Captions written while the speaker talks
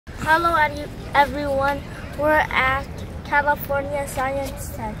Hello everyone, we're at California Science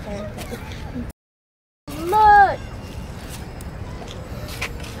Center. Look!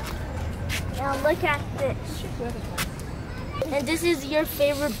 Now look at this. And this is your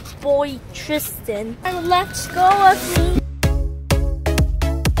favorite boy, Tristan. And let's go with me.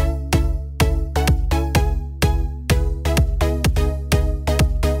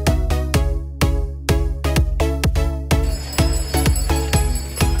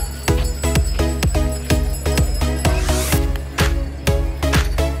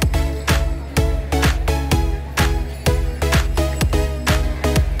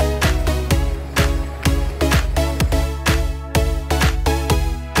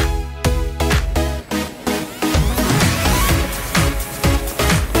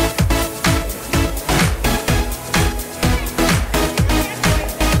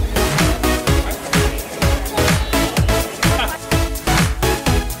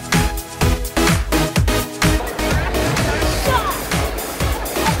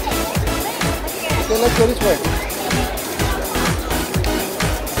 Okay, let's go this way.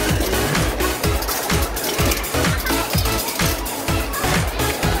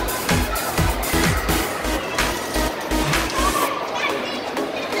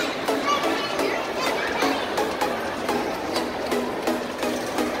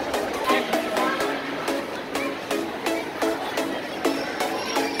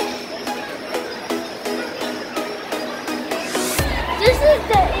 This is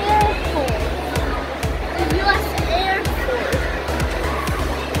the airport. The U.S. airport.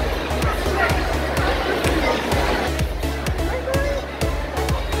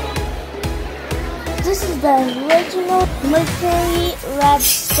 This is the original Mercury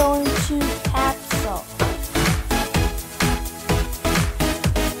Redstone 2 capsule.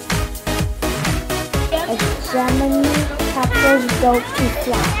 A Gemini capsule's built to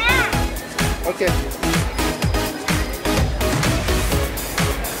fly. Okay.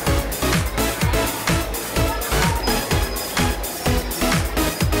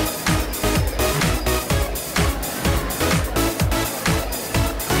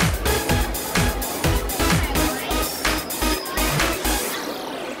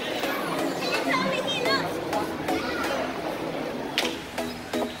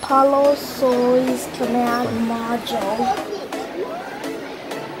 Apollo Soyuz Command Module.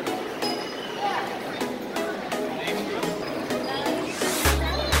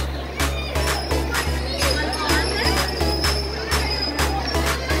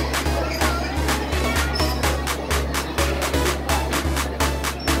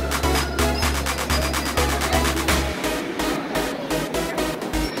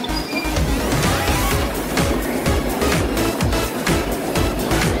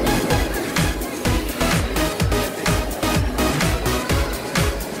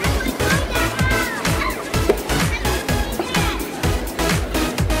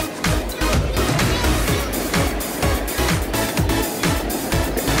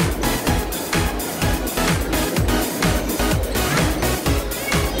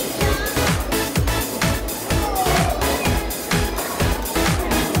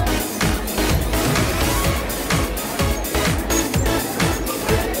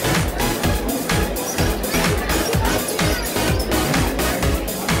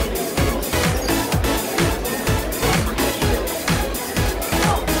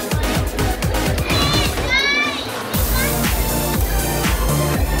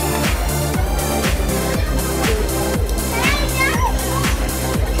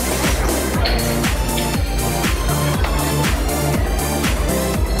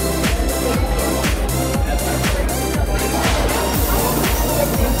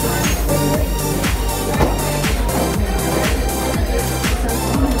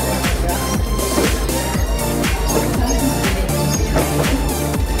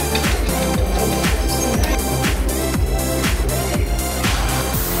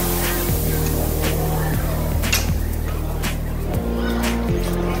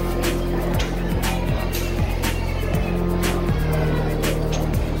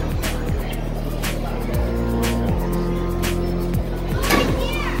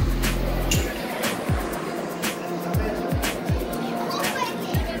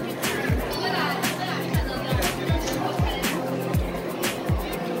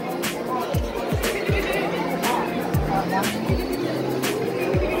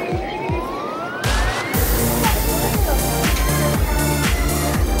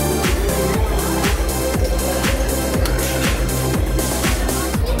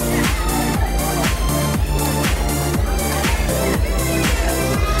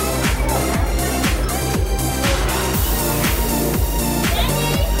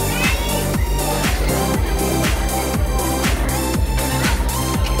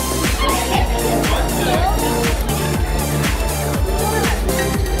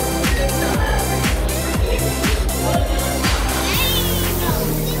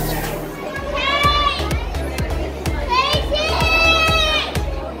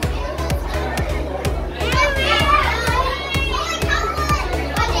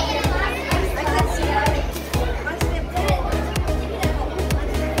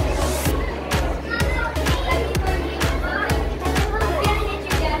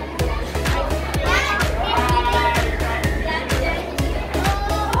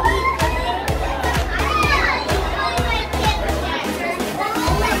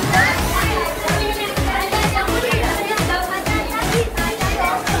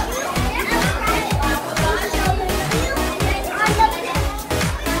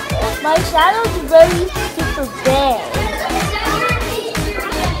 shadow's very super big.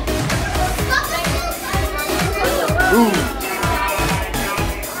 Ooh.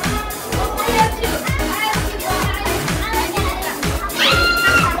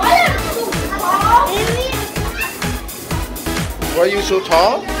 Why are you so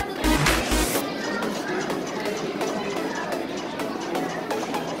tall?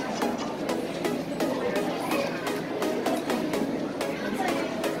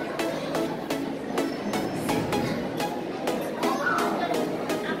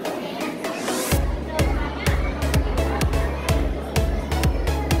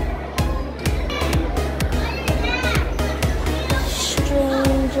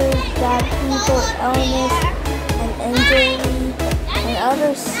 That people, illness, and injury, and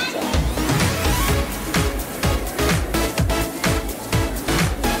other stuff.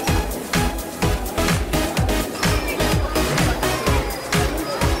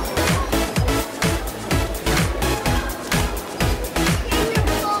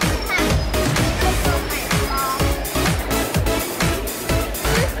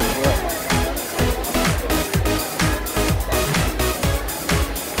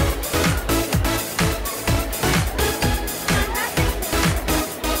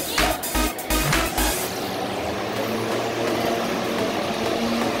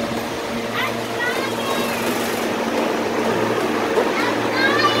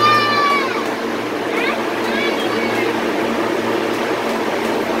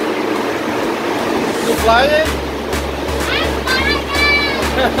 Flying?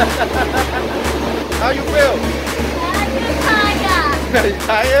 How you feel? Are you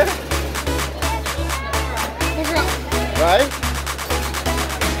tired? Right?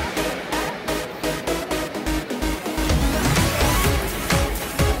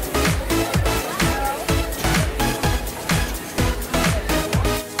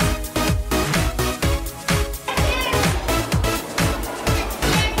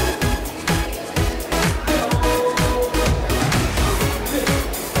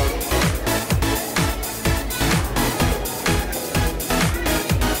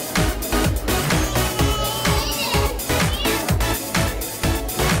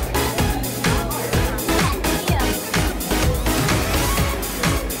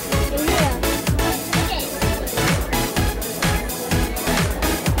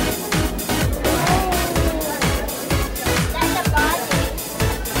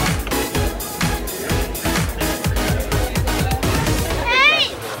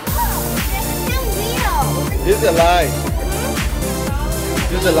 This is a lie.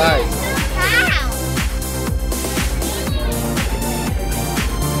 This is a lie.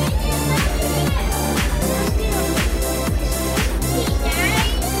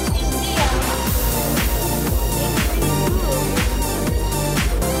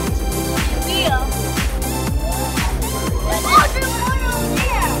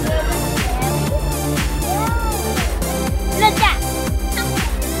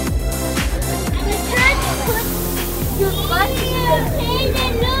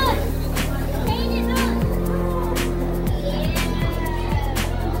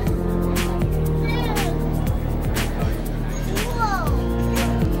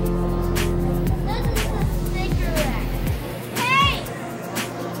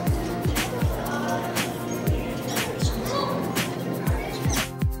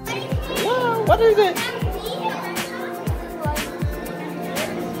 What is it?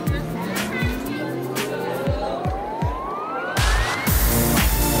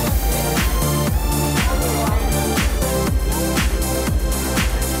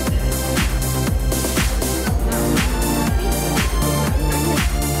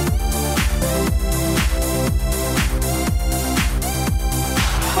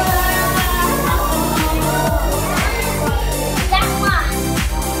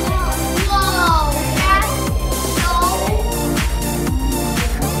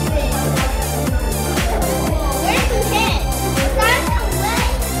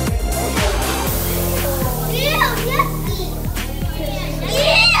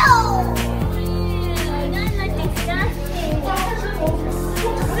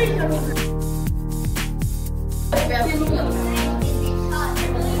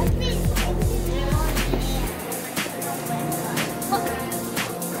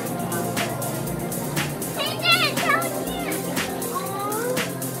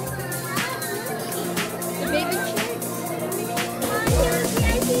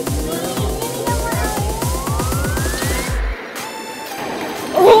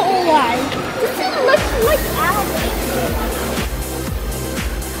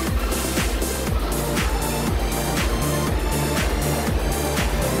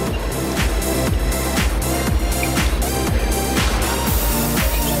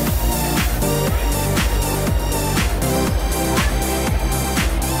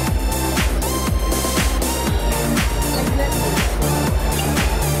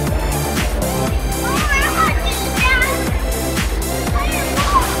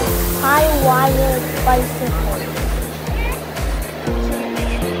 wild bicycle.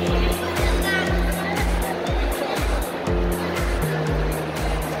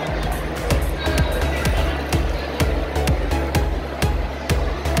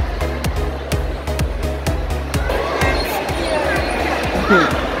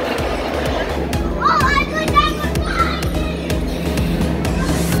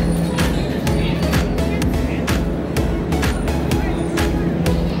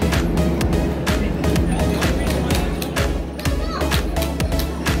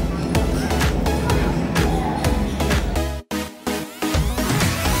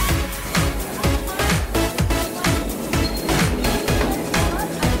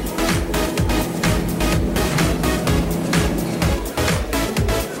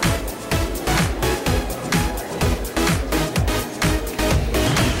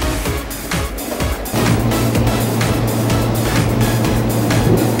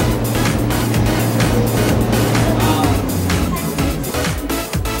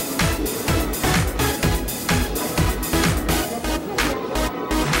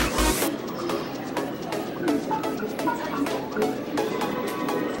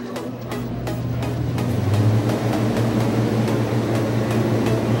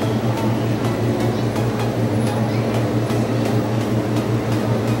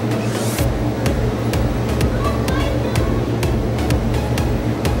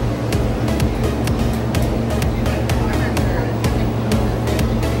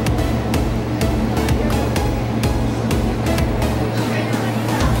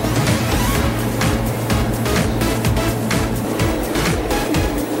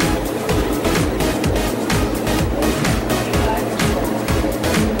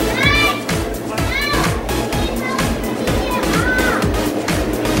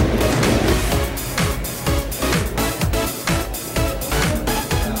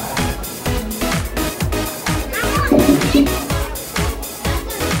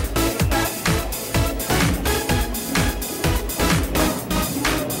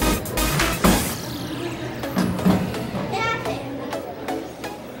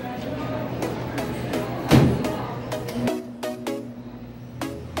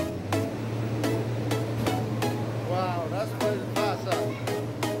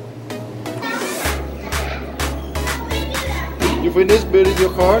 You finished building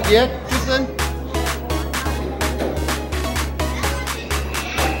your car yet, Tristan?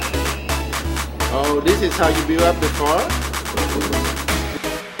 Oh, this is how you build up the car?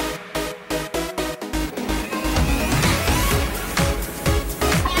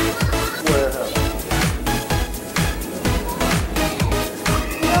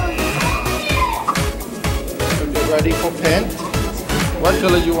 Okay, ready for paint? What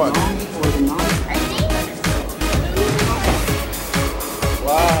color you want?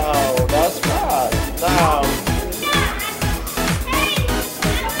 Wow, that's fast. Now.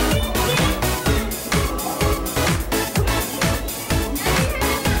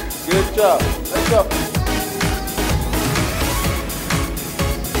 Good job. Let's go.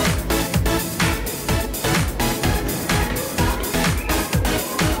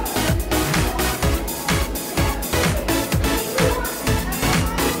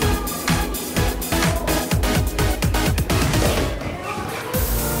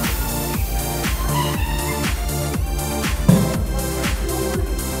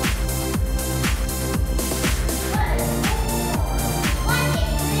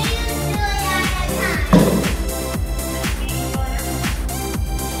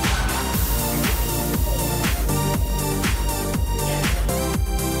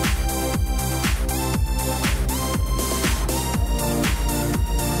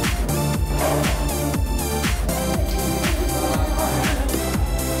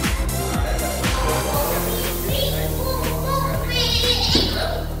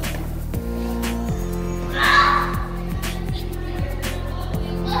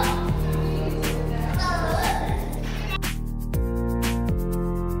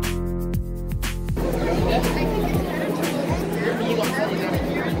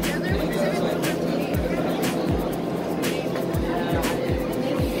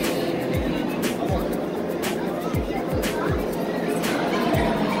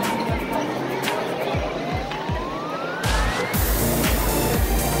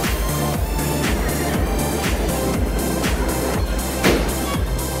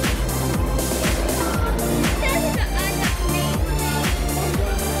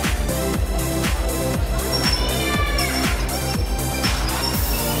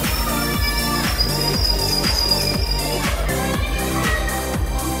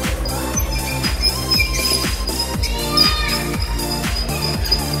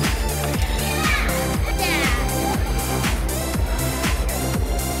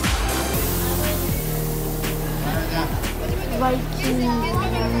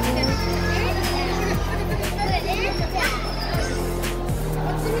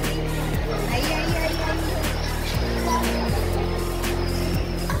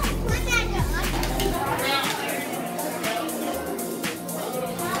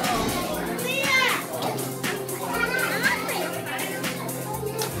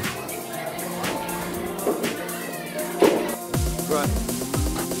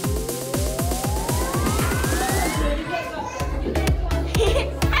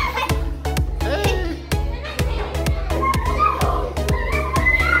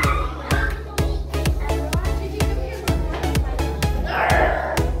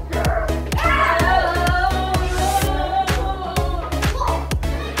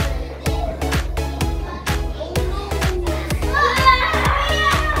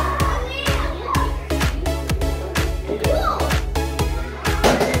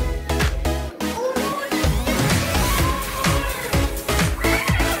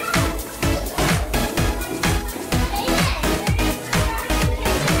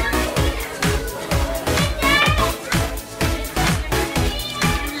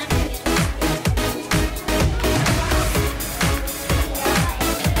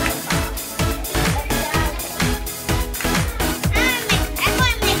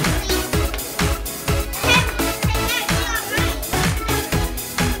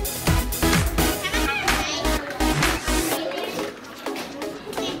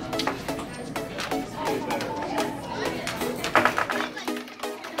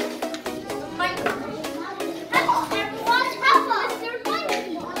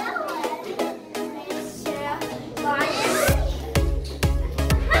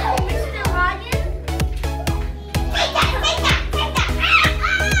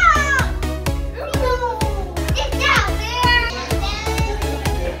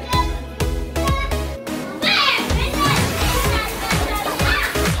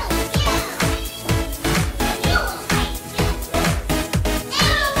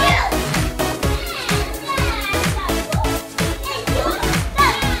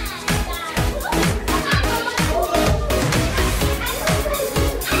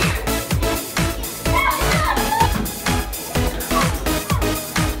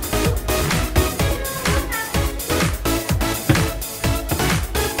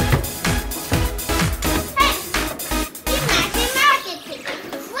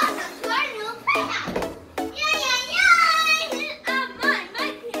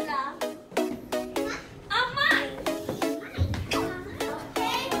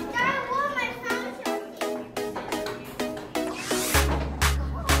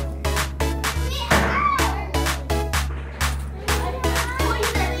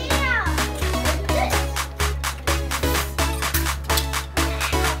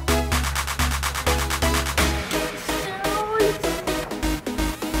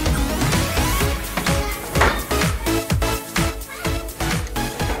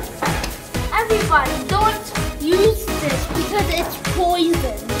 fun. Don't use this because it's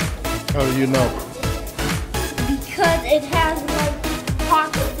poison. How do you know? Because it has like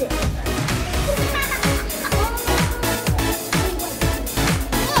toxic.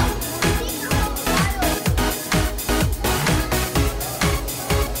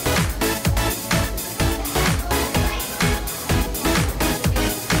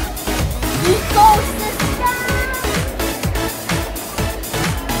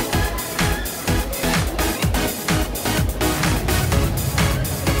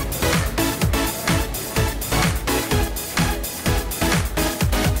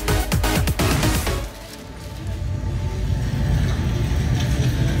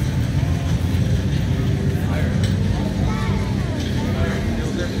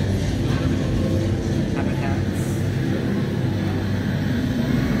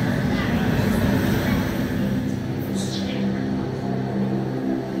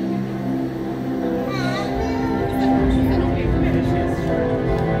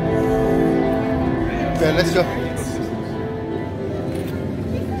 Okay, let's go.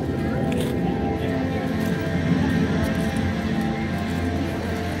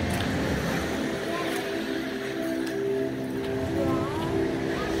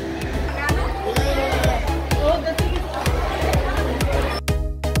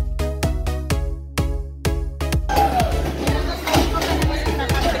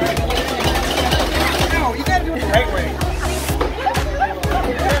 No, you gotta do it the right way.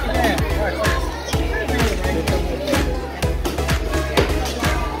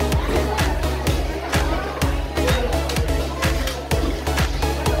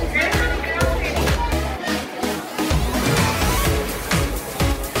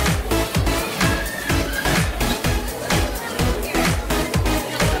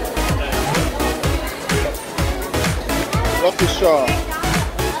 Rocky Shore.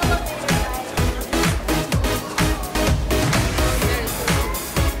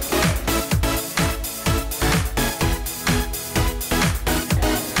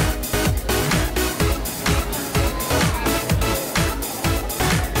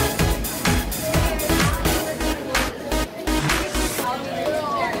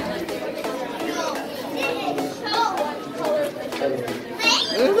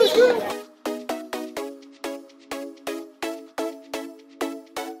 Let's go.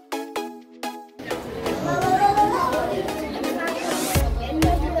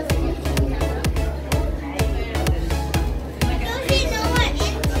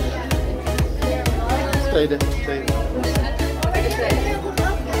 Stay there, stay there.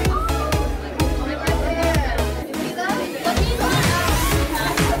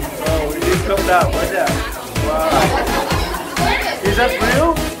 Oh, we did come down, right there. Wow. Is that real?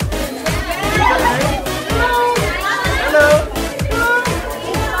 Is that real? Hello.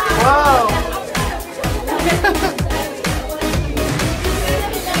 Wow.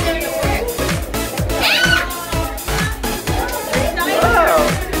 Wow.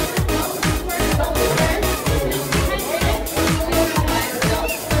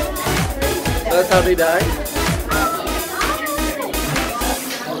 That's how they die?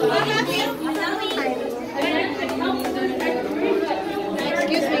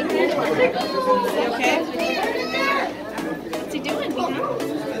 Excuse me. Okay. What's he doing?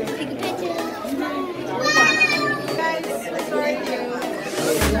 Take a picture. Guys, sorry.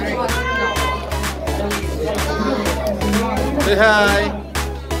 Say hi.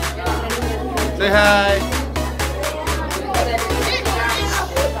 Say hi.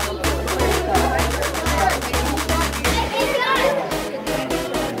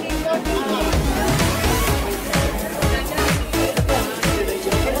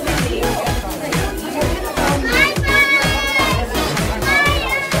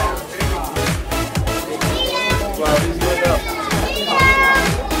 Wow, he's going up.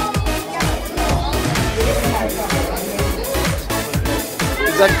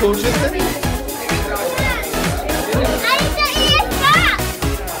 Is that cool, Tristan?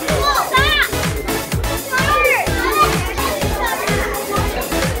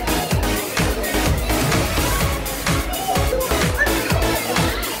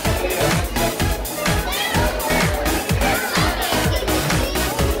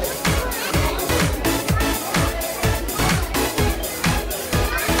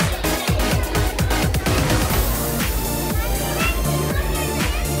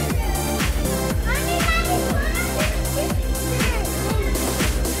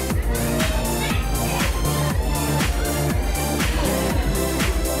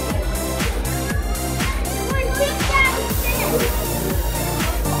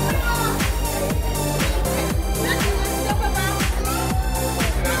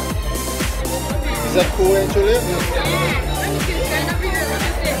 Is that cool, Angelia?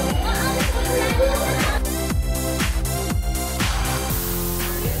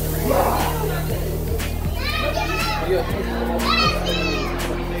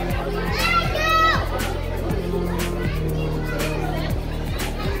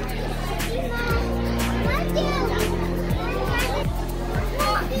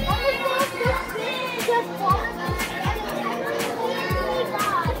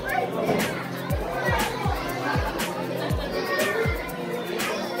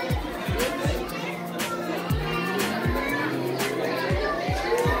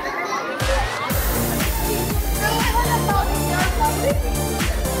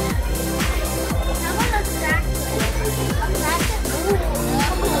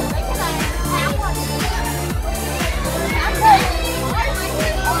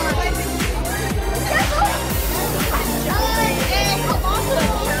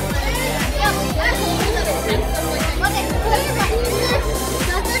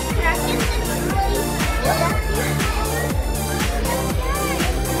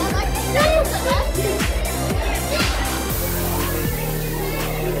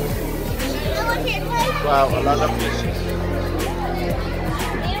 Wow, a lot of fishes.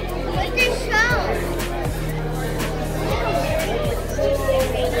 Look at show.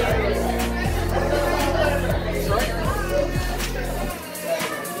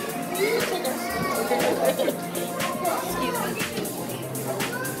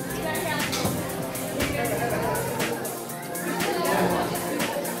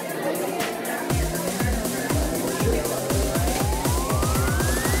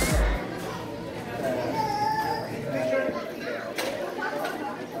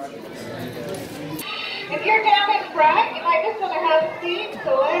 If you're down in front, you might just want to have a seat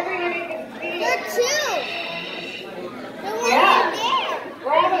so everybody can see. There too. Yeah.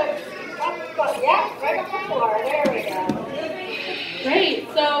 Grab a spot. Yeah, right on the floor. There we go. Great.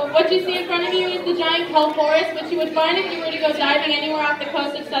 So what you see in front of you is the giant kelp forest, which you would find if you were to go diving anywhere off the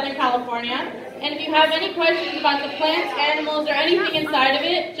coast of Southern California. And if you have any questions about the plants, animals, or anything inside of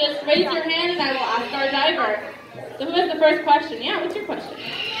it, just raise your hand and I will ask our diver. So who has the first question? Yeah, what's your question?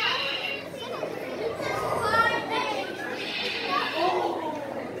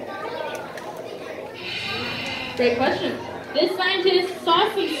 Great question. This scientist saw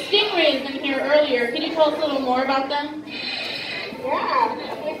some stingrays in here earlier. Can you tell us a little more about them?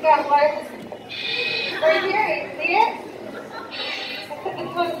 Yeah, we've got one right here. You see it?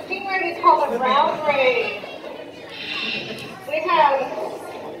 It's one stingray we call the brown ray. We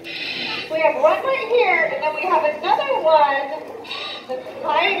have one right here, and then we have another one that's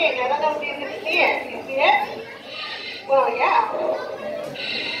hiding. I don't know if you can see it. You see it? Well, yeah.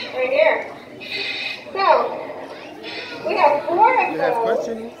 Right here. So, we have 4 of You those. have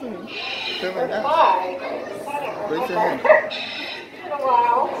questions? Or 5. Raise your hand. In a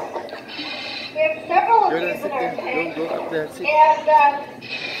while. We have several of Go there, these sit in our there. tank. Go up there, sit. And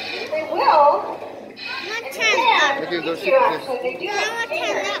they will. Okay, go sit You there. actually. They do have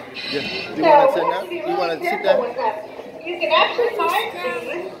stingers. Yeah. Do you So want to sit we have down? to be You really want to sit careful down? with them. You can actually find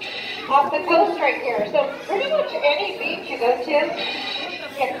these off the coast right here. So pretty much any beach you go to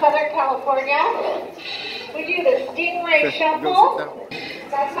in Southern California, we do the stingray Go sit shuffle. down.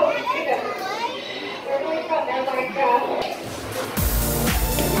 That's how we do them. They're really fun. They're like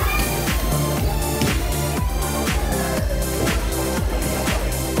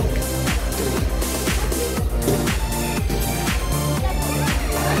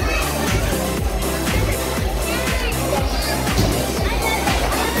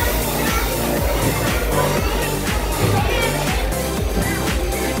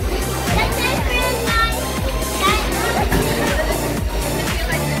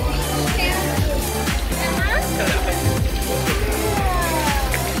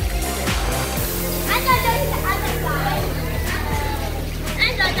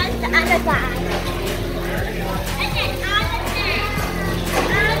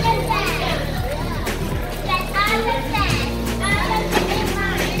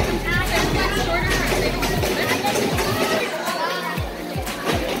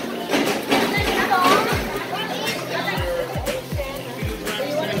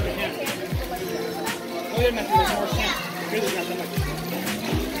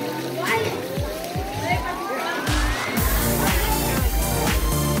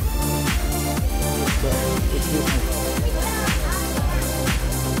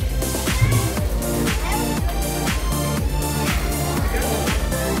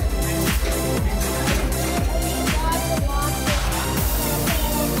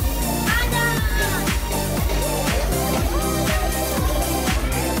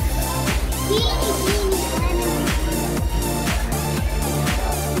He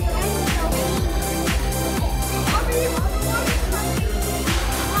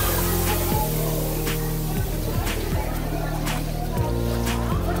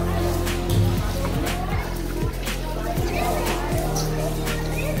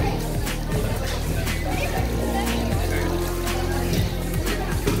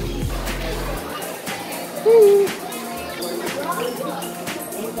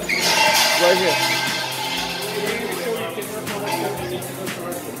right here.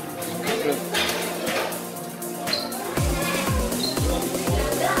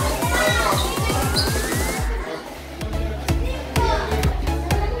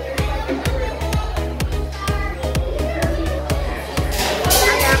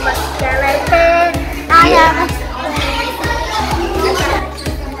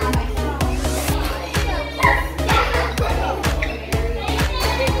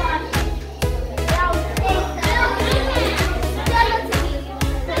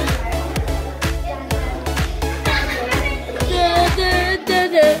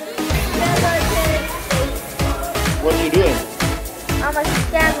 What are you doing? I'm a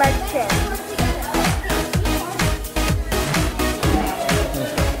skeleton.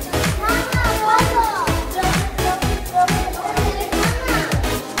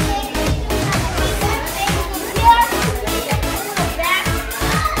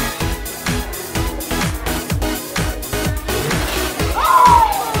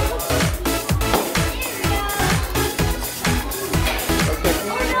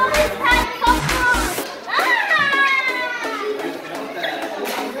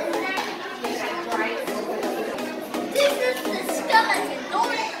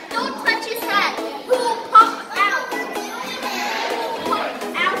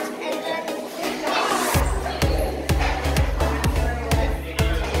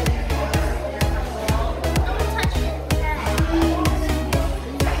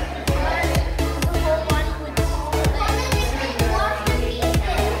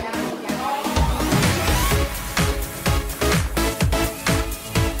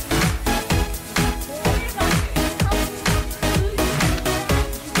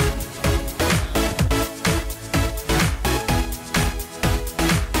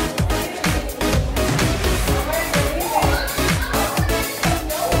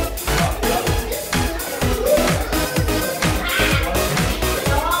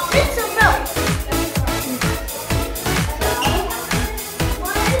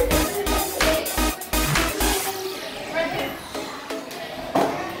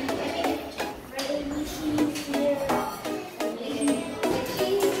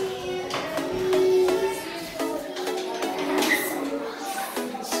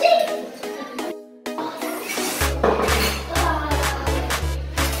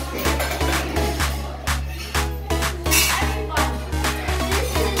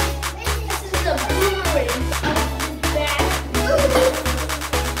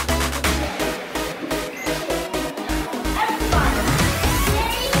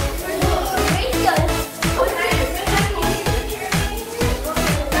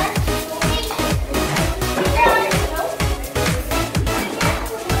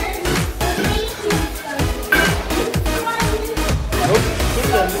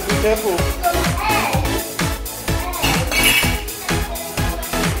 Careful.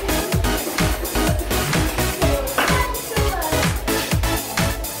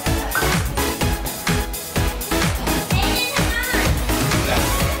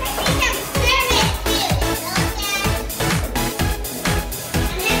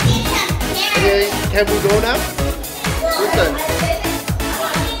 Okay, can we go now? Tristan.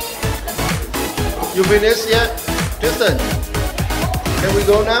 You finished yet? Tristan, can we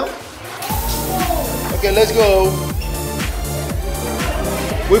go now? Okay, let's go.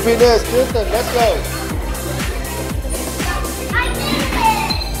 We finished. Tristan, let's go.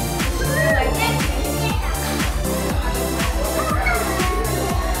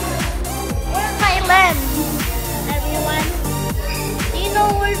 Where's my lens, everyone? Do you know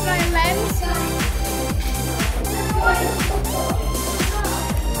where's my lens?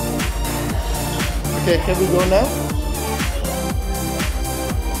 Okay, can we go now?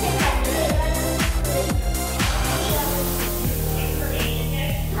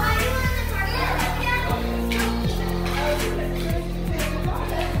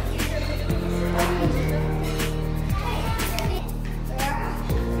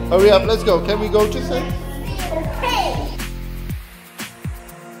 Hurry up, let's go. Can we go, Tristan?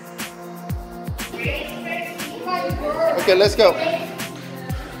 Okay. Okay, let's go.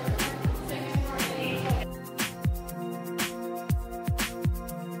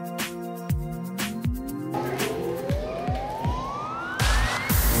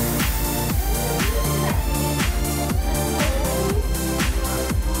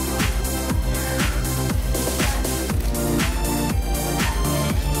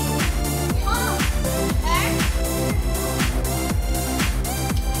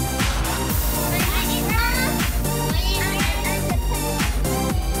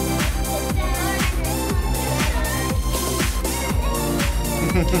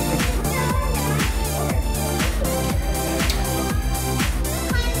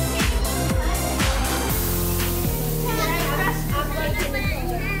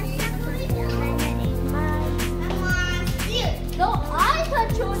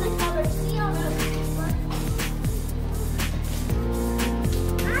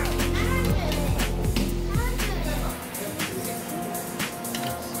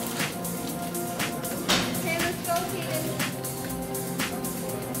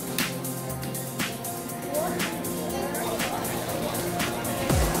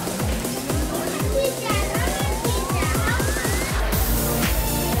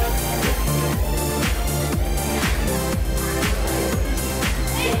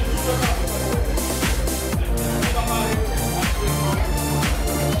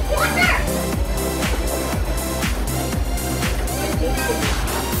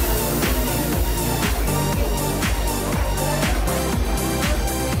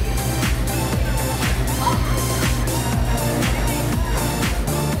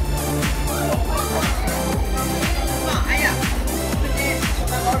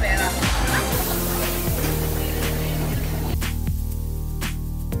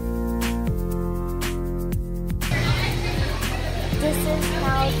 this is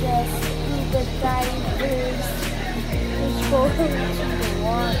how the scuba divers is going to the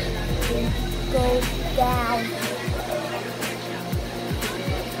water and go down.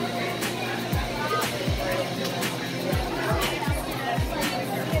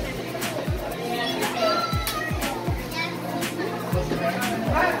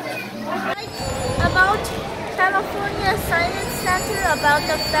 About California Science Center, about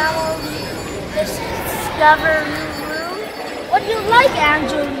the family discovery room. What do you like,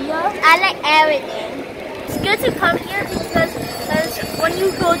 Angelia? I like everything. It's good to come here because when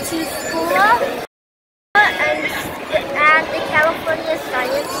you go to school and the California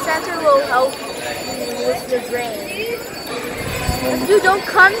Science Center will help you with your brain. If you don't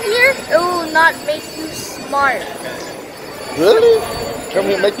come here, it will not make you smart. Really? Come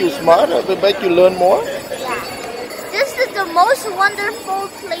here, make you smarter? Will make you learn more? Yeah. This is the most wonderful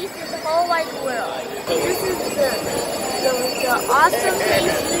place in the whole wide world. This is the awesome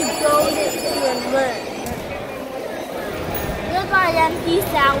place to go to and learn. Goodbye and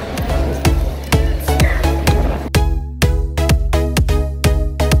peace out.